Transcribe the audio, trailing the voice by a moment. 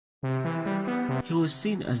He was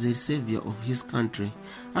seen as a savior of his country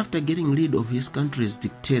after getting rid of his country's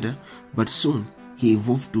dictator, but soon he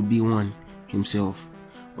evolved to be one himself.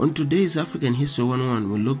 On today's African History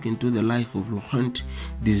 101, we look into the life of Laurent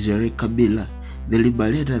Desire Kabila, the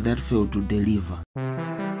liberator that failed to deliver.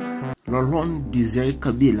 Laurent Desire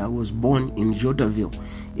Kabila was born in Jadotville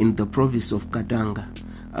in the province of Katanga,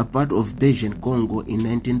 a part of Belgian Congo, in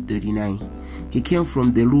 1939. He came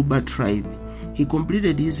from the Luba tribe. He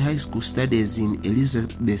completed his high school studies in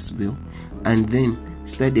Elizabethville and then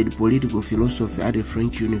studied political philosophy at a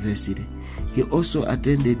French university. He also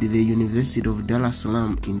attended the University of Dar es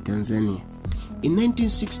Salaam in Tanzania. In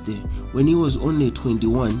 1960, when he was only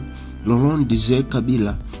 21, Laurent Desire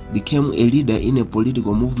Kabila became a leader in a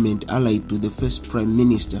political movement allied to the first Prime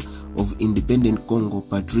Minister of independent Congo,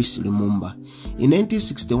 Patrice Lumumba. In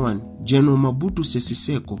 1961, General Mobutu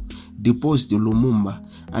Seko deposed Lumumba,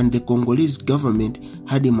 and the Congolese government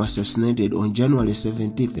had him assassinated on January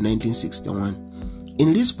 17, 1961.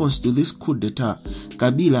 In response to this coup d'etat,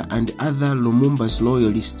 Kabila and other Lumumba's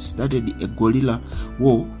loyalists started a guerrilla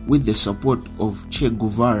war with the support of Che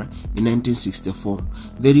Guevara in 1964.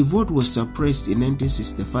 The revolt was suppressed in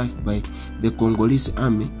 1965 by the Congolese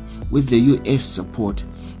army with the US support.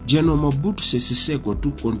 General Mobutu Sese Seko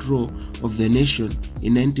took control of the nation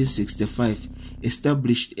in 1965,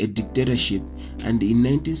 established a dictatorship, and in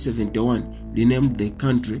 1971 renamed the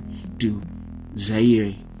country to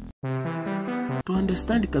Zaire. To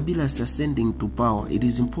understand Kabila's ascending to power, it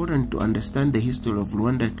is important to understand the history of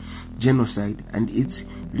Rwandan genocide and its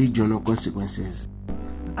regional consequences.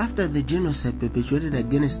 After the genocide perpetrated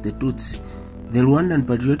against the Tutsi, the Rwandan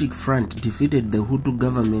Patriotic Front defeated the Hutu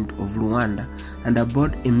government of Rwanda, and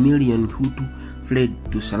about 1 million Hutu fled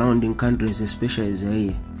to surrounding countries, especially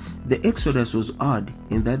Zaire. The exodus was odd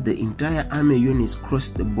in that the entire army units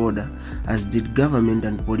crossed the border, as did government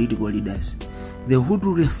and political leaders. The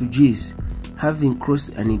Hutu refugees, having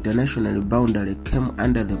crossed an international boundary, came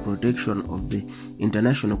under the protection of the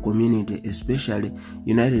international community, especially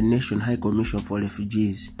United Nations High Commission for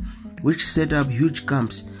Refugees, which set up huge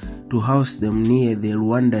camps to house them near the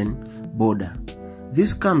Rwandan border.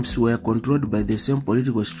 These camps were controlled by the same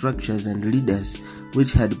political structures and leaders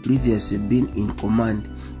which had previously been in command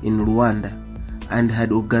in Rwanda and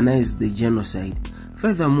had organized the genocide.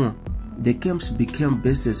 Furthermore, the camps became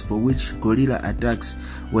bases for which guerrilla attacks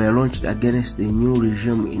were launched against the new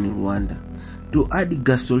regime in Rwanda. To add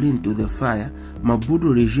gasoline to the fire,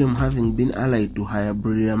 Mobutu regime, having been allied to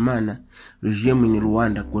Habyarimana regime in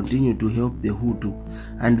Rwanda, continued to help the Hutu,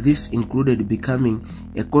 and this included becoming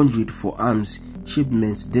a conduit for arms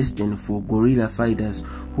shipments destined for guerrilla fighters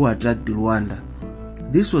who attacked Rwanda.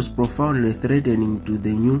 This was profoundly threatening to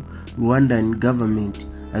the new Rwandan government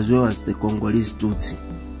as well as the Congolese Tutsi.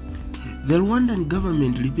 The Rwandan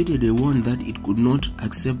government repeatedly warned that it could not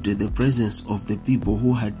accept the presence of the people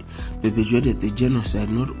who had perpetrated the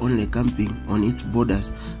genocide, not only camping on its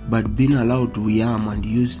borders, but being allowed to rearm and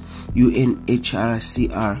use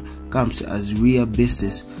UNHCR camps as rear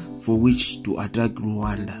bases for which to attack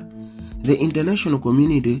Rwanda. The international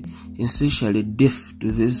community, essentially deaf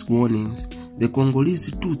to these warnings, the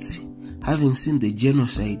Congolese Tutsi, having seen the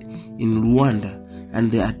genocide in Rwanda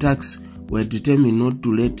and the attacks, were determined not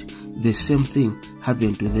to let the same thing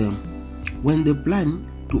happen to them. When the plan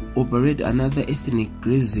to operate another ethnic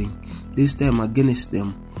cleansing, this time against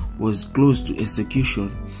them, was close to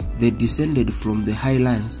execution, they descended from the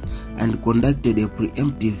highlands and conducted a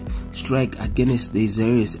preemptive strike against the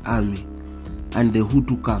Israeli army and the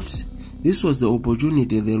Hutu camps. This was the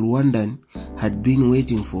opportunity the Rwandan had been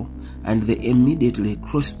waiting for, and they immediately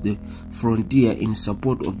crossed the frontier in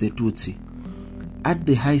support of the Tutsi. At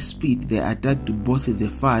the high speed, they attacked both the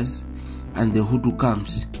FARS and the Hutu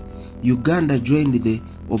camps. Uganda joined the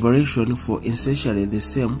operation for essentially the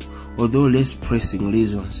same, although less pressing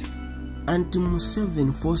reasons.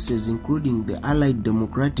 Anti-Museveni forces, including the Allied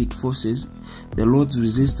Democratic Forces, the Lord's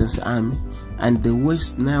Resistance Army, and the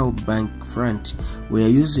West Nile Bank Front, were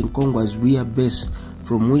using Congo as rear base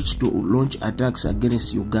from which to launch attacks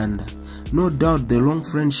against Uganda. No doubt the long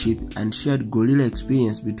friendship and shared guerrilla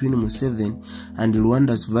experience between Museveni and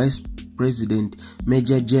Rwanda's Vice President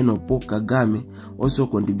Major General Paul Kagame also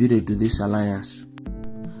contributed to this alliance.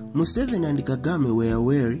 Museveni and Kagame were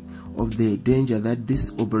wary of the danger that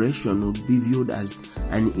this operation would be viewed as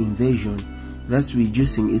an invasion, thus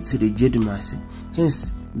reducing its legitimacy.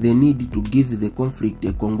 Hence, the need to give the conflict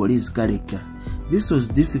a Congolese character. This was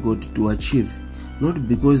difficult to achieve, not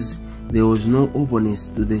because there was no openness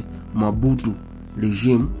to the Mobutu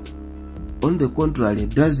regime. On the contrary,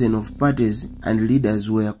 dozens of parties and leaders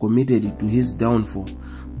were committed to his downfall,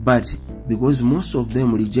 but because most of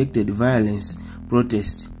them rejected violence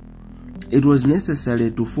protests. It was necessary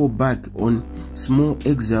to fall back on small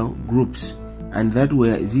exile groups, and that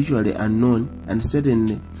were visually unknown and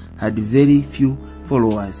certainly had very few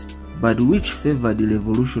followers, but which favored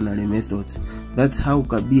revolutionary methods. That's how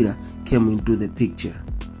Kabila came into the picture.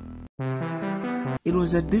 It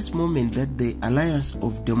was at this moment that the Alliance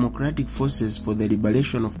of Democratic Forces for the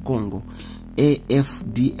Liberation of Congo,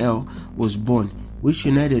 AFDL, was born, which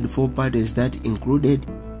united four parties that included.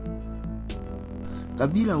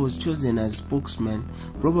 Kabila was chosen as spokesman,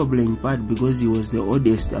 probably in part because he was the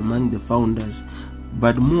oldest among the founders,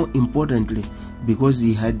 but more importantly because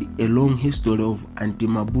he had a long history of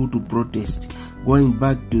anti-Mobutu protest going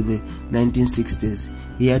back to the 1960s.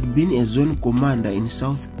 He had been a zone commander in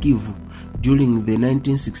South Kivu during the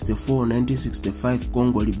 1964-1965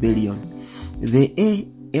 Congo rebellion. The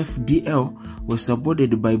AFDL was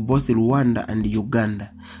supported by both Rwanda and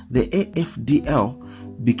Uganda. The AFDL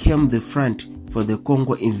became the front for the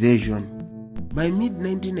Congo invasion. By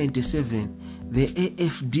mid-1997, the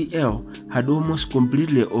AFDL had almost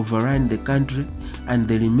completely overrun the country and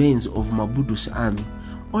the remains of Mobutu's army.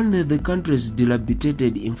 Only the country's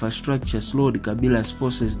dilapidated infrastructure slowed Kabila's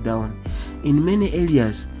forces down. In many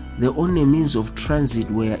areas, the only means of transit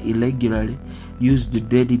were irregularly used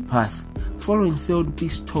deadly path. Following failed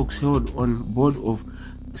peace talks held on board of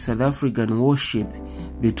South African warship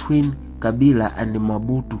between Kabila and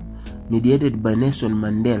Mobutu, mediated by Nelson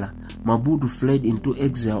Mandela, Mobutu fled into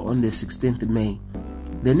exile on the 16th May.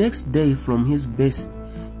 The next day, from his base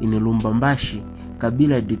in Lubumbashi,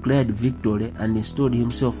 Kabila declared victory and installed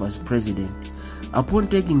himself as president. Upon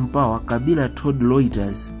taking power, Kabila told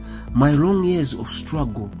Reuters, "My long years of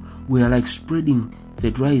struggle were like spreading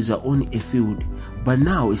fertilizer on a field, but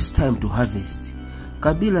now it's time to harvest."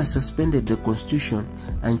 Kabila suspended the constitution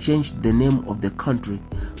and changed the name of the country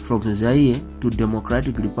from Zaire to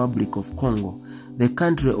Democratic Republic of Congo, the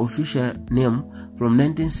country's official name from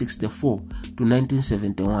 1964 to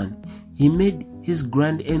 1971. He made his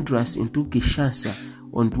grand entrance into Kinshasa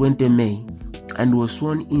on 20 May and was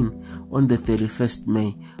sworn in on the 31st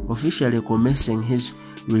May, officially commencing his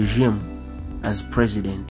regime as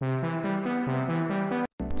president.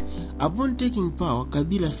 Upon taking power,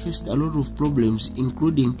 Kabila faced a lot of problems,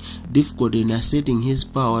 including difficulty in asserting his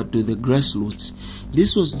power to the grassroots.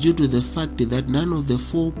 This was due to the fact that none of the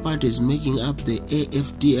four parties making up the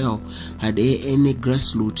AFDL had any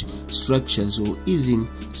grassroots structures or even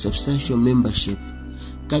substantial membership.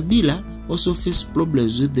 Kabila also faced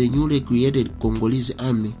problems with the newly created Congolese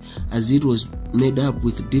army, as it was made up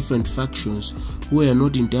with different factions who were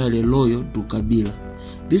not entirely loyal to Kabila.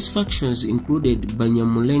 These factions included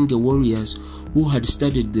Banyamulenge warriors who had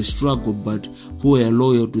started the struggle but who were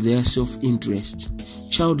loyal to their self-interest.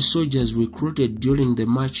 Child soldiers recruited during the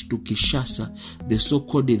march to Kinshasa, the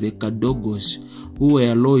so-called the Kadogos, who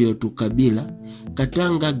were loyal to Kabila.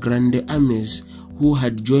 Katanga Grande armies who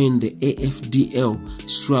had joined the AFDL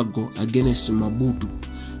struggle against Mobutu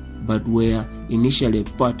but were initially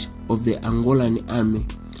part of the Angolan army.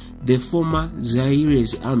 The former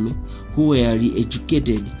Zaire's army, who were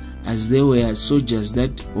re-educated as they were soldiers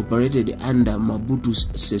that operated under Mobutu's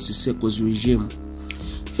Sese's regime.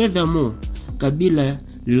 Furthermore, Kabila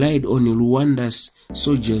relied on Rwanda's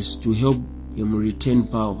soldiers to help him retain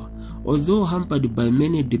power. Although hampered by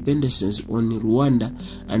many dependencies on Rwanda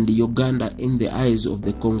and Uganda in the eyes of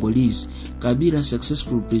the Congolese, Kabila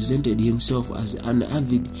successfully presented himself as an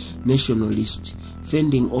avid nationalist,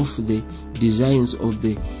 fending off the designs of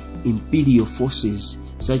the imperial forces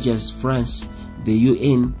such as France, the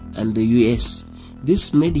UN, and the US.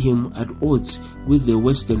 This made him at odds with the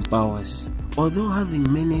Western powers. Although having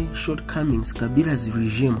many shortcomings, Kabila's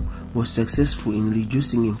regime was successful in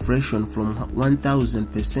reducing inflation from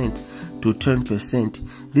 1,000% to 10%.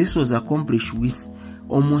 This was accomplished with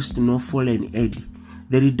almost no foreign aid.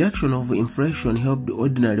 The reduction of inflation helped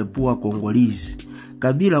ordinary poor Congolese.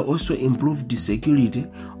 Kabila also improved the security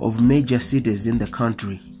of major cities in the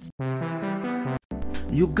country.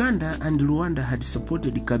 Uganda and Rwanda had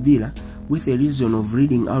supported Kabila with a reason of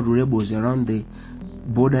reading out rebels around the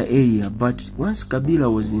border area, but once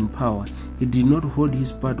Kabila was in power, he did not hold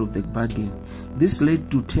his part of the bargain. This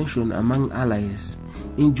led to tension among allies.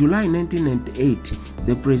 In July 1998,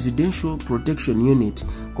 the Presidential Protection Unit,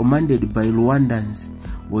 commanded by Rwandans,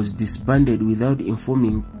 was disbanded without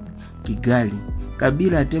informing Kigali.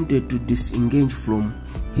 Kabila attempted to disengage from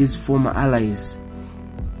his former allies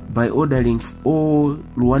by ordering all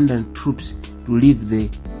Rwandan troops to leave the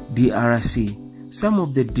DRC. Some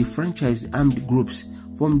of the defranchised armed groups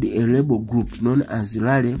formed a rebel group known as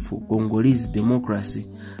Rally for Congolese Democracy,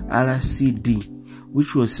 RCD,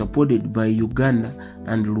 which was supported by Uganda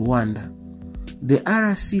and Rwanda. The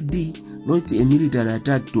RCD launched a military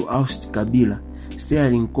attack to oust Kabila,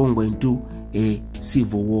 steering Congo into a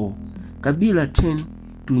civil war. Kabila turned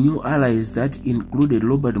to new allies that included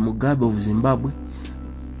Robert Mugabe of Zimbabwe,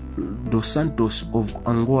 Dos Santos of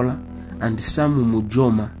Angola, and Samu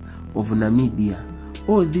Mujoma of Namibia.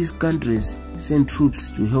 All these countries sent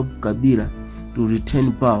troops to help Kabila to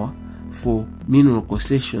retain power for mineral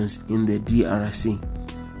concessions in the DRC.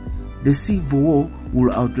 The civil war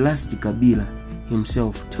will outlast Kabila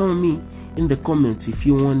himself. Tell me in the comments if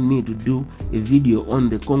you want me to do a video on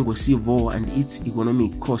the Congo civil war and its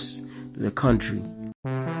economic costs to the country.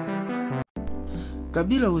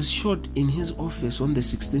 Kabila was shot in his office on the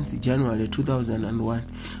 16th January 2001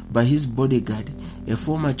 by his bodyguard, a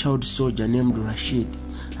former child soldier named Rashid,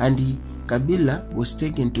 and Kabila was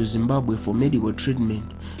taken to Zimbabwe for medical treatment.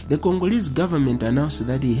 The Congolese government announced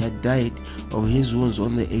that he had died of his wounds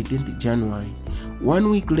on the 18th January. 1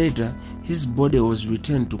 week later, his body was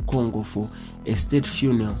returned to Congo for a state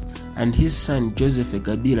funeral, and his son Joseph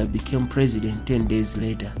Kabila became president 10 days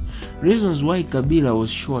later. Reasons why Kabila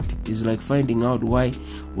was shot is like finding out why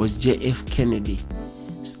was JF Kennedy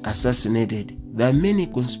assassinated. There are many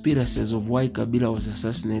conspiracies of why Kabila was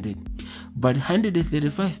assassinated, but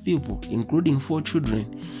 135 people, including 4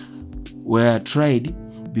 children, were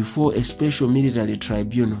tried before a special military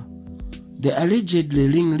tribunal. The allegedly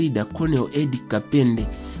ringleader Colonel Eddie Kapende,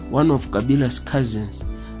 one of Kabila's cousins,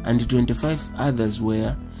 and 25 others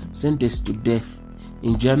were sentenced to death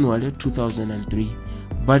in January 2003,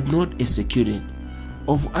 but not executed.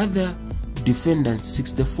 Of other defendants,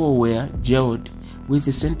 64 were jailed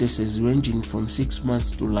with sentences ranging from 6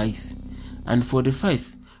 months to life, and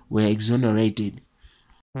 45 were exonerated.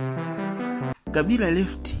 Kabila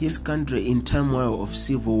left his country in turmoil of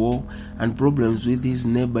civil war and problems with his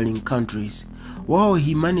neighboring countries. While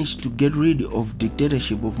he managed to get rid of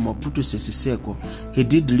dictatorship of Mobutu Sese Seko, he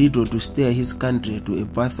did little to steer his country to a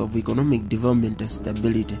path of economic development and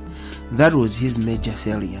stability. That was his major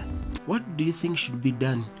failure. What do you think should be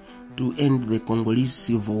done to end the Congolese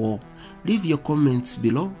civil war? Leave your comments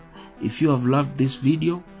below. If you have loved this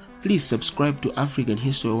video, please subscribe to African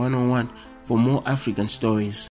History 101 for more African stories.